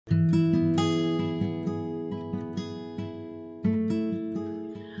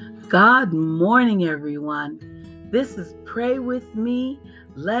God morning, everyone. This is Pray With Me.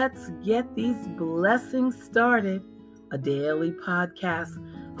 Let's get these blessings started. A daily podcast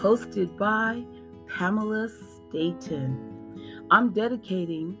hosted by Pamela Staten. I'm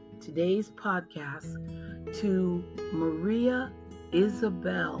dedicating today's podcast to Maria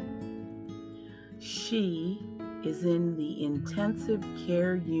Isabel. She is in the intensive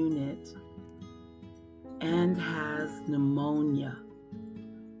care unit and has pneumonia.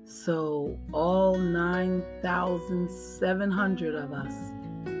 So all 9,700 of us,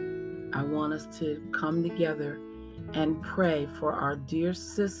 I want us to come together and pray for our dear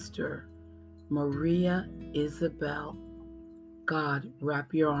sister, Maria Isabel. God,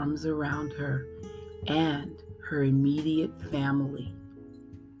 wrap your arms around her and her immediate family.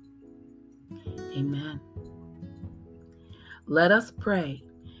 Amen. Let us pray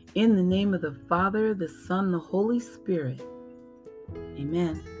in the name of the Father, the Son, the Holy Spirit.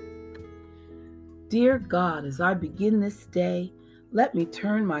 Amen. Dear God, as I begin this day, let me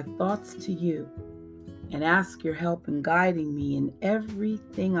turn my thoughts to you and ask your help in guiding me in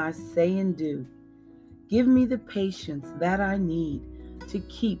everything I say and do. Give me the patience that I need to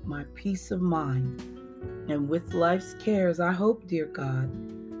keep my peace of mind. And with life's cares, I hope, dear God,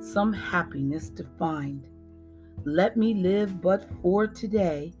 some happiness to find. Let me live but for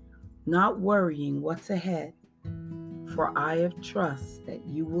today, not worrying what's ahead. For I have trust that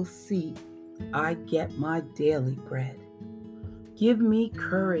you will see I get my daily bread. Give me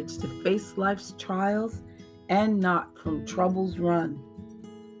courage to face life's trials and not from troubles run.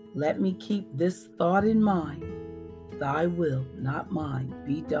 Let me keep this thought in mind, thy will, not mine,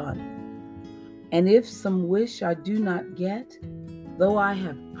 be done. And if some wish I do not get, though I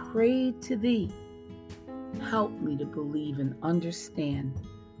have prayed to thee, help me to believe and understand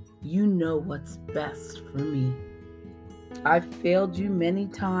you know what's best for me. I've failed you many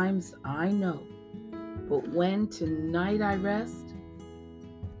times, I know, but when tonight I rest,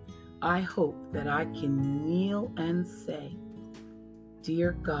 I hope that I can kneel and say,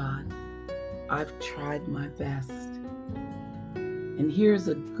 dear God, I've tried my best. And here's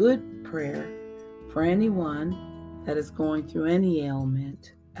a good prayer for anyone that is going through any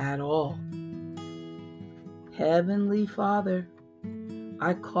ailment at all. Heavenly Father,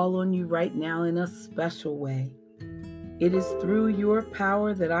 I call on you right now in a special way. It is through your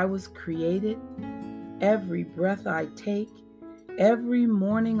power that I was created. Every breath I take, every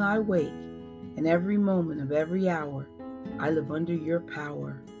morning I wake, and every moment of every hour, I live under your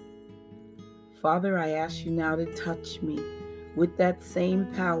power. Father, I ask you now to touch me with that same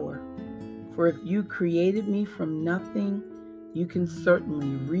power. For if you created me from nothing, you can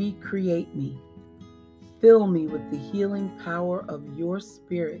certainly recreate me. Fill me with the healing power of your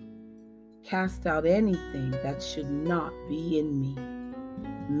Spirit. Cast out anything that should not be in me.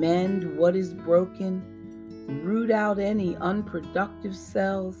 Mend what is broken. Root out any unproductive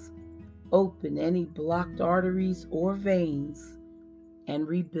cells. Open any blocked arteries or veins. And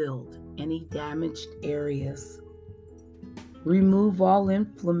rebuild any damaged areas. Remove all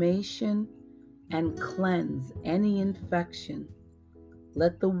inflammation and cleanse any infection.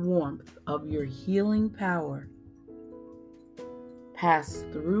 Let the warmth of your healing power pass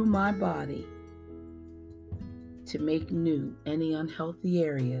through my body to make new any unhealthy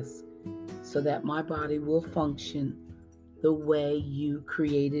areas so that my body will function the way you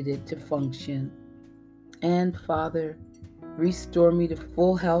created it to function. And Father, restore me to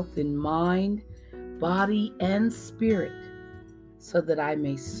full health in mind, body, and spirit so that I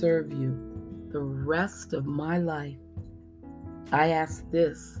may serve you the rest of my life. I ask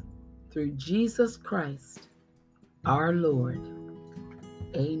this through Jesus Christ, our Lord.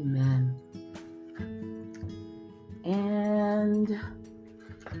 Amen. And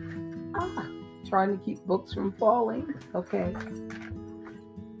trying to keep books from falling. Okay.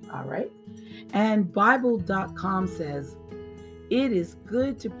 All right. And Bible.com says, it is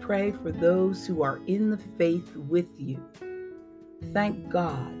good to pray for those who are in the faith with you. Thank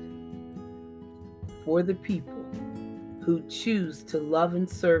God for the people who choose to love and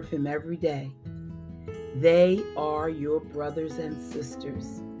serve him every day. They are your brothers and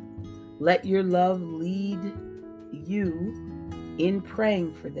sisters. Let your love lead you in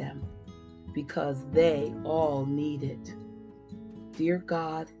praying for them because they all need it. Dear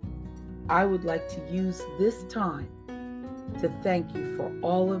God, I would like to use this time to thank you for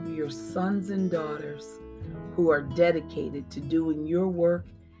all of your sons and daughters who are dedicated to doing your work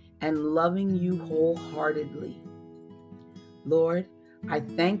and loving you wholeheartedly. Lord, I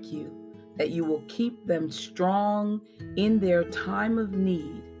thank you that you will keep them strong in their time of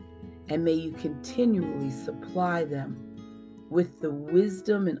need, and may you continually supply them with the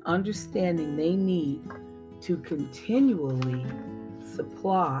wisdom and understanding they need to continually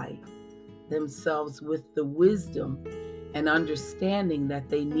supply themselves with the wisdom and understanding that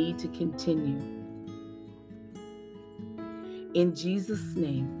they need to continue. In Jesus'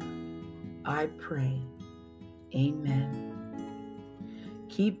 name, I pray. Amen.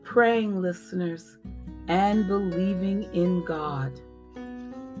 Keep praying, listeners, and believing in God.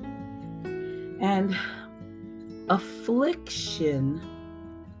 And affliction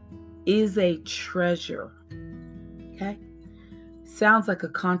is a treasure. Okay? Sounds like a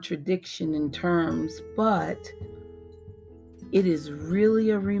contradiction in terms, but it is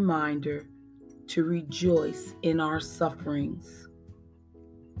really a reminder to rejoice in our sufferings.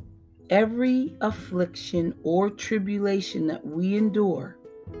 Every affliction or tribulation that we endure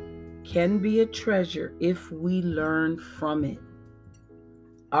can be a treasure if we learn from it.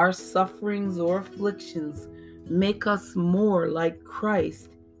 Our sufferings or afflictions make us more like Christ,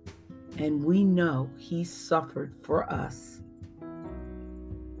 and we know He suffered for us.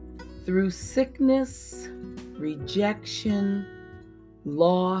 Through sickness, rejection,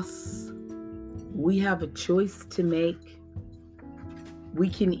 loss, we have a choice to make. We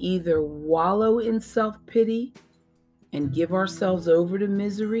can either wallow in self-pity and give ourselves over to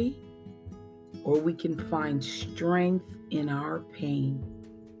misery, or we can find strength in our pain.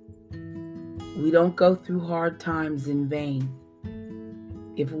 We don't go through hard times in vain.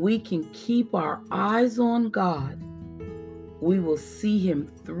 If we can keep our eyes on God, we will see Him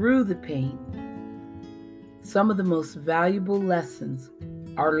through the pain. Some of the most valuable lessons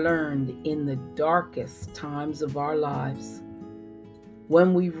are learned in the darkest times of our lives.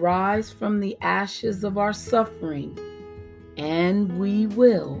 When we rise from the ashes of our suffering, and we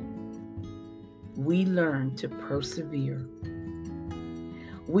will, we learn to persevere.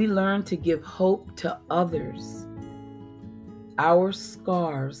 We learn to give hope to others. Our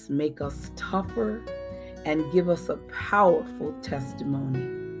scars make us tougher and give us a powerful testimony.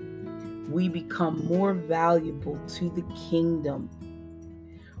 We become more valuable to the kingdom.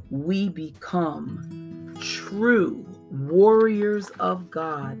 We become true warriors of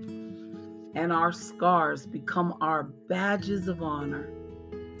God, and our scars become our badges of honor.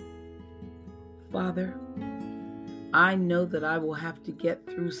 Father, I know that I will have to get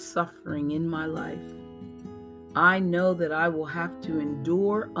through suffering in my life. I know that I will have to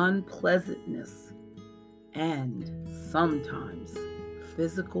endure unpleasantness and sometimes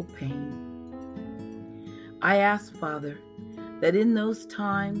physical pain. I ask, Father, that in those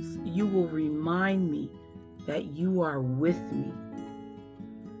times you will remind me that you are with me.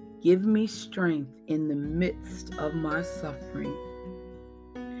 Give me strength in the midst of my suffering.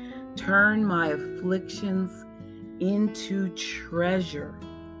 Turn my afflictions into treasure.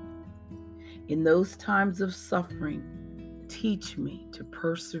 In those times of suffering, teach me to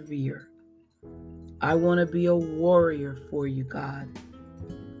persevere. I want to be a warrior for you, God.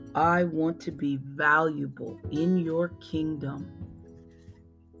 I want to be valuable in your kingdom.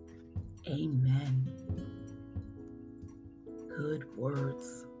 Amen. Good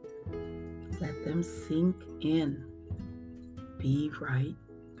words. Let them sink in. Be right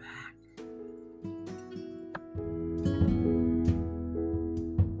back.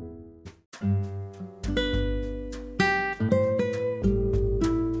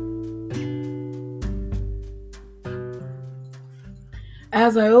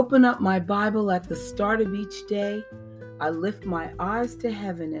 As I open up my Bible at the start of each day, I lift my eyes to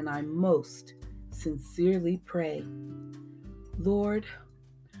heaven and I most sincerely pray. Lord,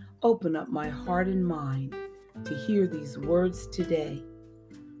 open up my heart and mind to hear these words today.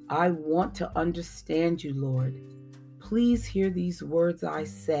 I want to understand you, Lord. Please hear these words I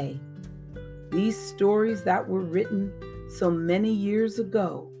say. These stories that were written so many years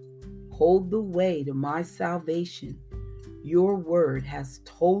ago hold the way to my salvation. Your word has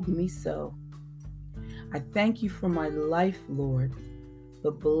told me so. I thank you for my life, Lord,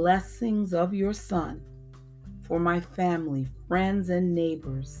 the blessings of your Son, for my family, friends, and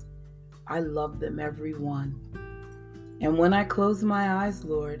neighbors. I love them, every one. And when I close my eyes,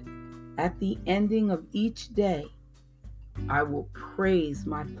 Lord, at the ending of each day, I will praise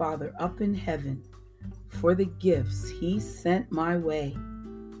my Father up in heaven for the gifts He sent my way,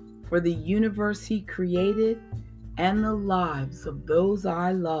 for the universe He created, and the lives of those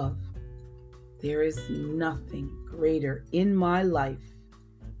I love. There is nothing greater in my life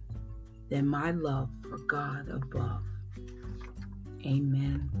than my love for God above.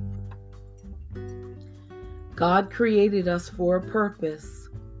 Amen. God created us for a purpose,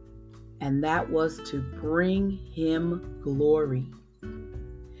 and that was to bring Him glory.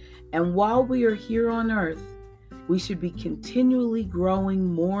 And while we are here on earth, We should be continually growing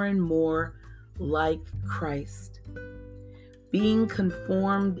more and more like Christ, being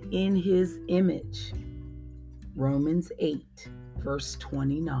conformed in his image. Romans 8, verse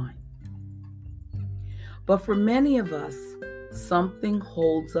 29. But for many of us, something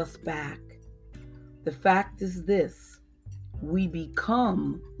holds us back. The fact is this: we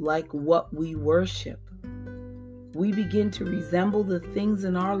become like what we worship. We begin to resemble the things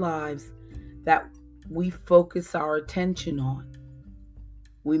in our lives that we focus our attention on.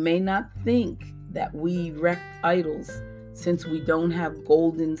 We may not think that we erect idols since we don't have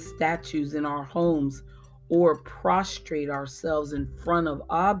golden statues in our homes or prostrate ourselves in front of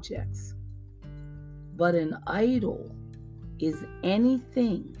objects. But an idol is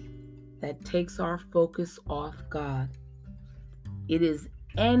anything that takes our focus off God. It is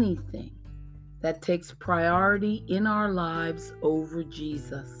anything that takes priority in our lives over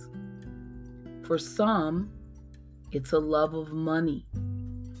Jesus. For some, it's a love of money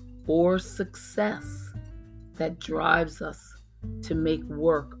or success that drives us to make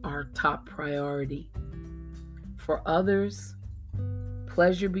work our top priority. For others,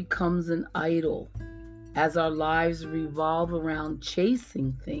 pleasure becomes an idol as our lives revolve around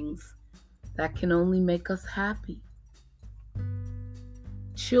chasing things that can only make us happy.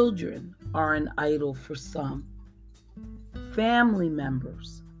 Children are an idol for some. Family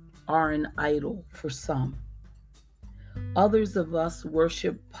members are an idol for some. Others of us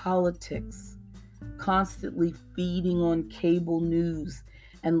worship politics, constantly feeding on cable news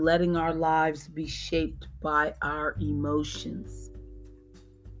and letting our lives be shaped by our emotions.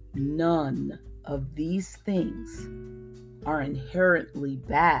 None of these things are inherently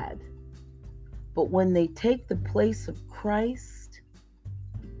bad, but when they take the place of Christ,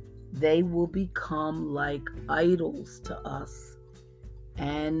 they will become like idols to us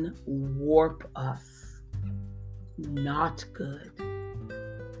and warp us. Not good.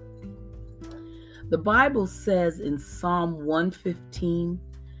 The Bible says in Psalm 115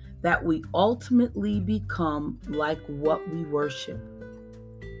 that we ultimately become like what we worship.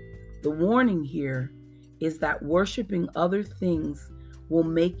 The warning here is that worshiping other things will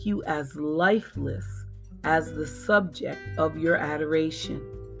make you as lifeless as the subject of your adoration.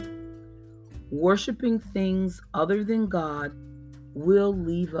 Worshiping things other than God will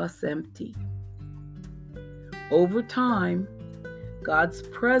leave us empty. Over time, God's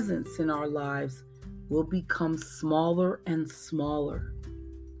presence in our lives will become smaller and smaller.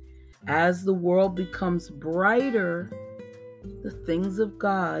 As the world becomes brighter, the things of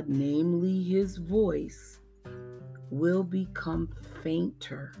God, namely his voice, will become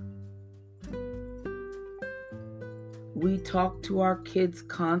fainter. We talk to our kids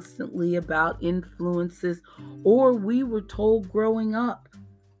constantly about influences, or we were told growing up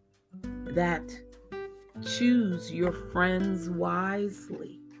that choose your friends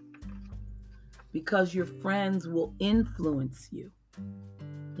wisely because your friends will influence you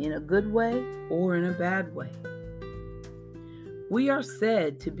in a good way or in a bad way. We are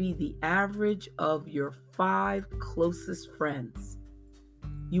said to be the average of your 5 closest friends.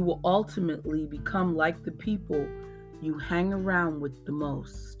 You will ultimately become like the people you hang around with the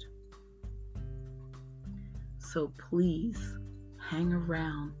most. So please hang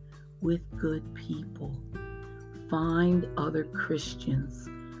around with good people. Find other Christians.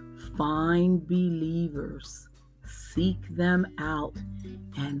 Find believers. Seek them out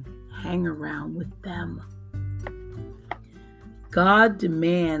and hang around with them. God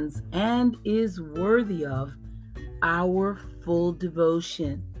demands and is worthy of our full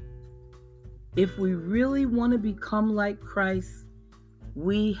devotion. If we really want to become like Christ,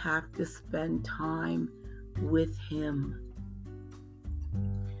 we have to spend time with him.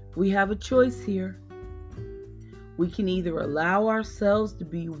 We have a choice here. We can either allow ourselves to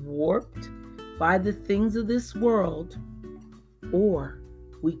be warped by the things of this world, or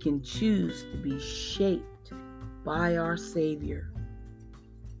we can choose to be shaped by our Savior.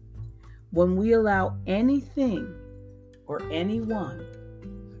 When we allow anything or anyone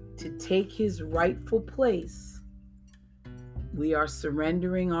to take his rightful place, we are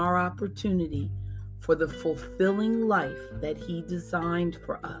surrendering our opportunity for the fulfilling life that he designed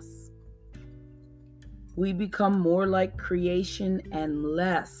for us. We become more like creation and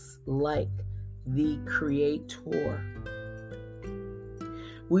less like the Creator.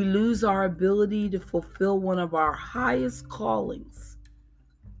 We lose our ability to fulfill one of our highest callings,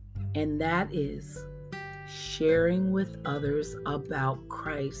 and that is sharing with others about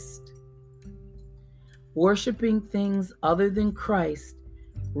Christ. Worshiping things other than Christ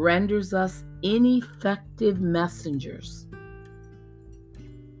renders us ineffective messengers.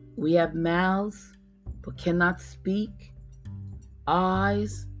 We have mouths, but cannot speak,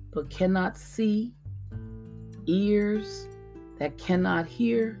 eyes but cannot see, ears that cannot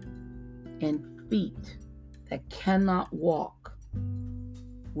hear, and feet that cannot walk.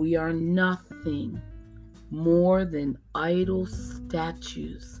 We are nothing more than idol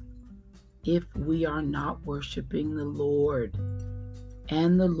statues if we are not worshiping the Lord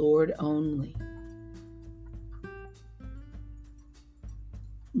and the Lord only.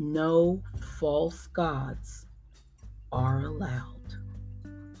 No false gods are allowed.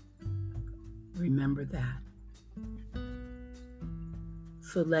 Remember that.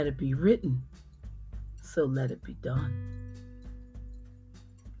 So let it be written. So let it be done.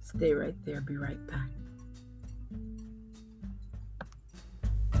 Stay right there. Be right back.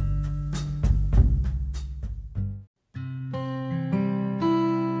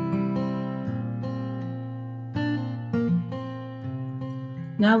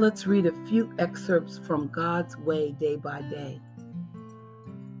 Now let's read a few excerpts from God's Way day by day.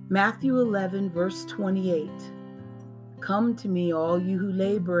 Matthew 11, verse 28. Come to me, all you who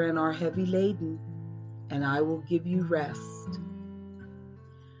labor and are heavy laden, and I will give you rest.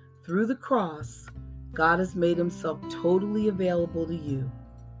 Through the cross, God has made himself totally available to you.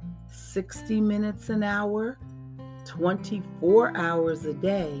 60 minutes an hour, 24 hours a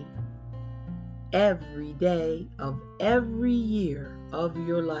day, every day of every year of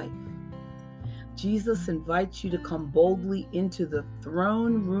your life. Jesus invites you to come boldly into the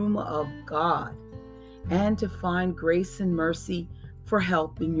throne room of God and to find grace and mercy for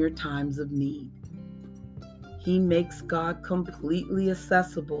help in your times of need. He makes God completely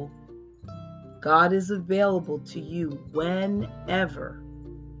accessible. God is available to you whenever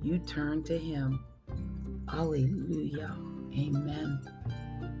you turn to him. Hallelujah. Amen.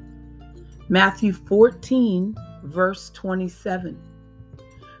 Matthew 14, verse 27.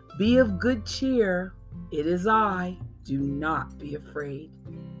 Be of good cheer. It is I. Do not be afraid.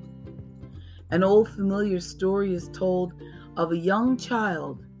 An old familiar story is told of a young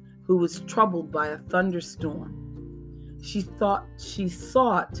child who was troubled by a thunderstorm. She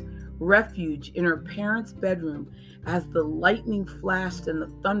sought refuge in her parents' bedroom as the lightning flashed and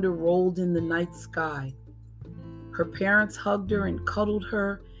the thunder rolled in the night sky. Her parents hugged her and cuddled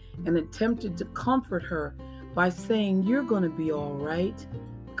her and attempted to comfort her by saying, "You're going to be all right.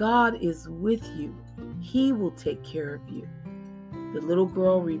 God is with you. He will take care of you." The little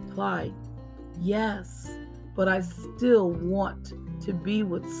girl replied, "Yes, but I still want to be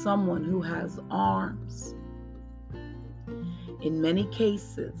with someone who has arms." In many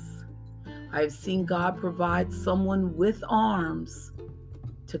cases, I've seen God provide someone with arms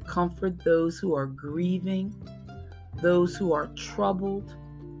to comfort those who are grieving, those who are troubled,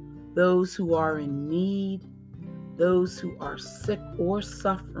 those who are in need, those who are sick or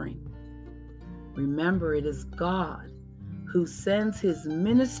suffering. Remember, it is God who sends his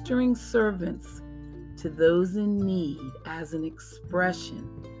ministering servants to those in need as an expression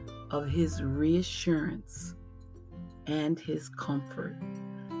of his reassurance and his comfort.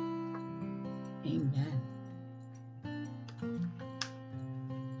 Amen.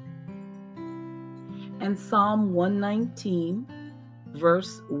 And Psalm 119,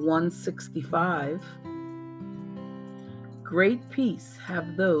 verse 165. Great peace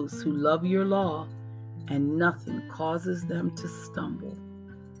have those who love your law, and nothing causes them to stumble.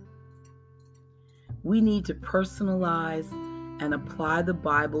 We need to personalize and apply the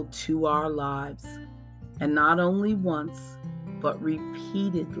Bible to our lives, and not only once, but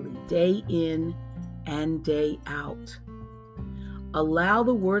repeatedly, day in and day out. Allow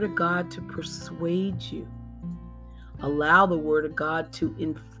the Word of God to persuade you. Allow the Word of God to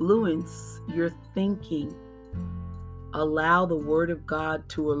influence your thinking. Allow the Word of God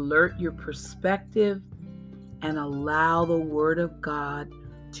to alert your perspective, and allow the Word of God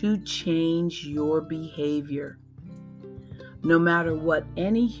to change your behavior. No matter what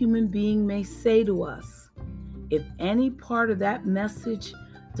any human being may say to us, if any part of that message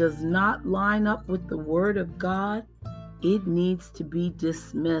does not line up with the Word of God, it needs to be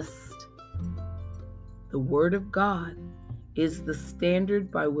dismissed. The Word of God is the standard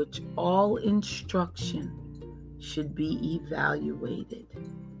by which all instruction should be evaluated.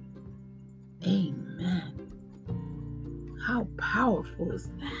 Amen. How powerful is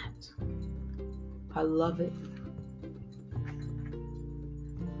that? I love it.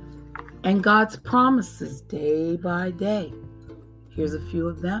 And God's promises day by day. Here's a few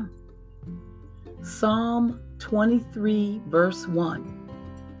of them. Psalm 23, verse 1.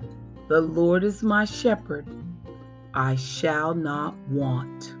 The Lord is my shepherd. I shall not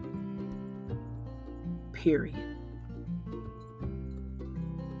want. Period.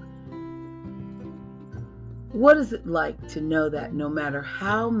 What is it like to know that no matter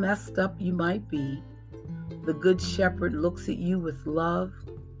how messed up you might be, the Good Shepherd looks at you with love,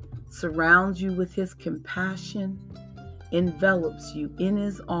 surrounds you with his compassion, envelops you in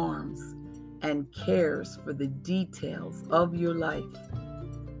his arms, and cares for the details of your life?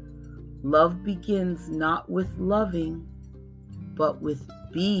 Love begins not with loving, but with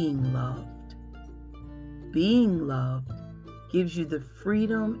being loved. Being loved gives you the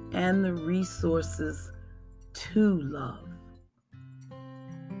freedom and the resources to love.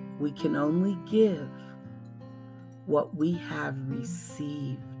 We can only give what we have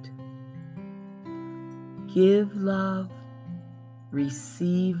received. Give love,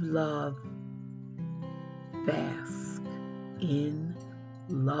 receive love, bask in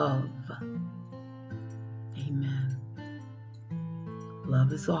love. Amen.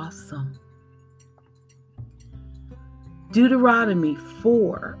 Love is awesome. Deuteronomy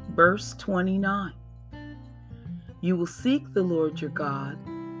 4, verse 29. You will seek the Lord your God,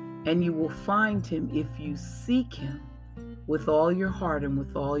 and you will find him if you seek him with all your heart and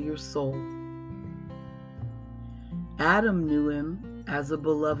with all your soul. Adam knew him as a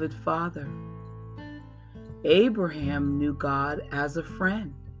beloved father. Abraham knew God as a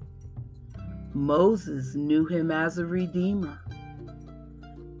friend. Moses knew him as a redeemer.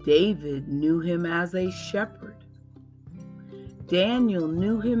 David knew him as a shepherd. Daniel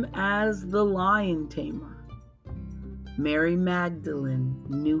knew him as the lion tamer. Mary Magdalene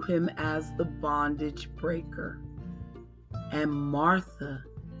knew him as the bondage breaker. And Martha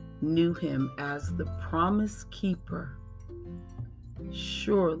knew him as the promise keeper.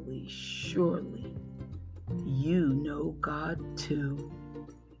 Surely, surely, you know God too.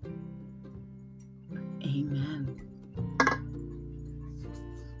 Amen.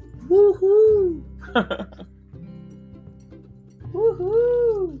 Woohoo!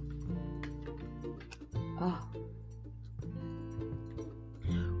 Woohoo! Oh.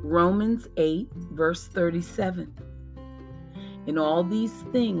 Romans 8, verse 37. In all these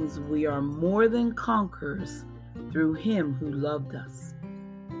things we are more than conquerors through him who loved us.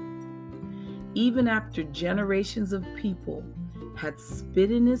 Even after generations of people had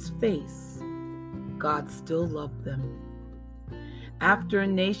spit in his face, God still loved them. After a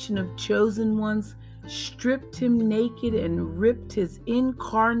nation of chosen ones stripped him naked and ripped his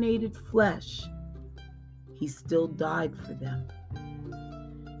incarnated flesh, he still died for them.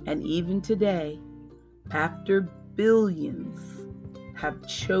 And even today, after billions have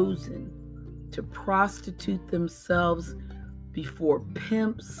chosen to prostitute themselves before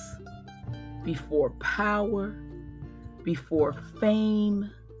pimps, before power, before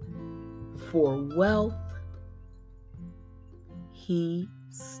fame, for wealth, he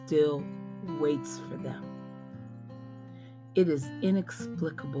still waits for them. It is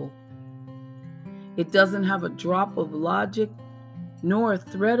inexplicable. It doesn't have a drop of logic nor a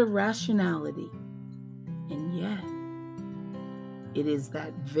thread of rationality. And yet, it is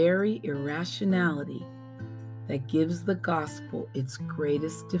that very irrationality that gives the gospel its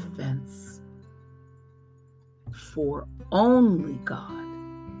greatest defense. For only God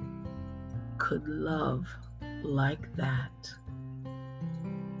could love like that.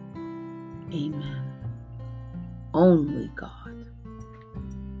 Amen. Only God.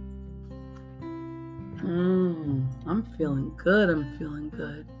 I'm feeling good. I'm feeling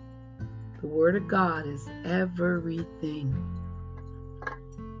good. The Word of God is everything.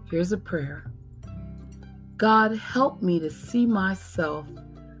 Here's a prayer. God, help me to see myself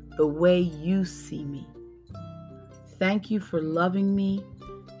the way you see me. Thank you for loving me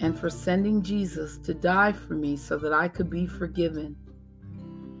and for sending Jesus to die for me so that I could be forgiven.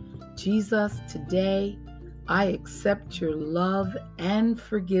 Jesus, today I accept your love and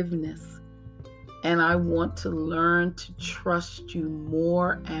forgiveness, and I want to learn to trust you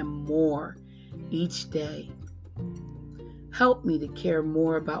more and more each day. Help me to care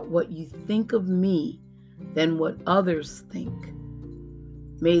more about what you think of me than what others think.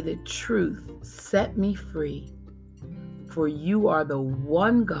 May the truth set me free, for you are the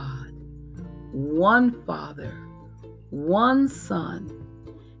one God, one Father, one Son,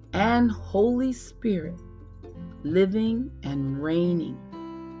 and Holy Spirit, living and reigning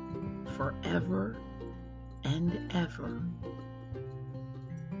forever and ever.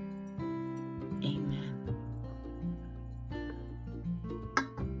 Amen.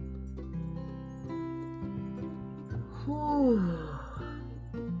 Whew.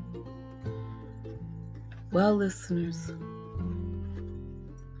 Well, listeners,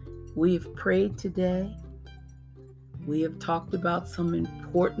 we have prayed today. We have talked about some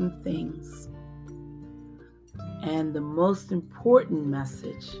important things. And the most important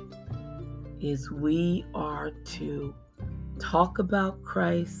message is we are to talk about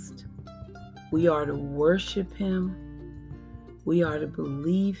Christ, we are to worship Him, we are to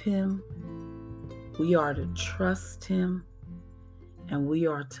believe Him, we are to trust Him, and we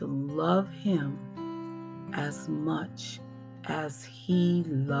are to love Him as much as He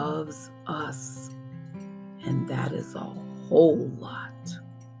loves us. And that is a whole lot.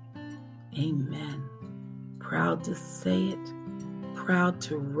 Amen. Proud to say it, proud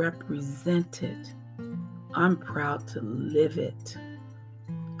to represent it. I'm proud to live it.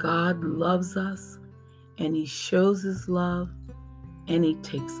 God loves us, and He shows His love, and He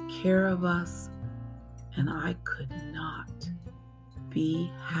takes care of us, and I could not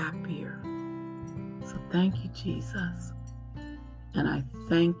be happier. So thank you, Jesus. And I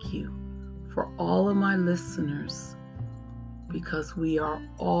thank you for all of my listeners, because we are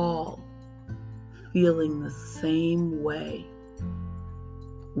all feeling the same way.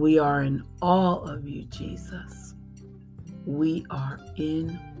 We are in awe of you, Jesus. We are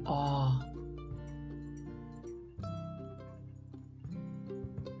in awe.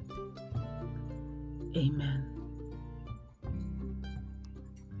 Amen.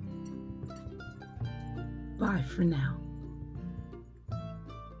 Bye for now.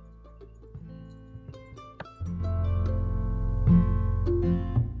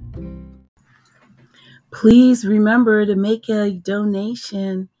 Please remember to make a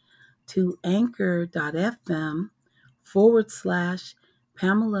donation to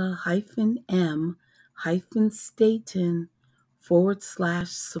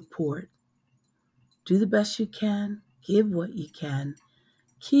anchor.fm/Pamela-M-Staten/support. Do the best you can. Give what you can.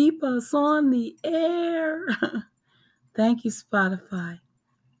 Keep us on the air. Thank you, Spotify.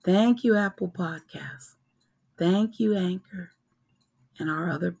 Thank you, Apple Podcasts. Thank you, Anchor, and our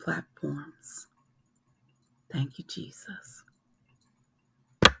other platforms. Thank you, Jesus.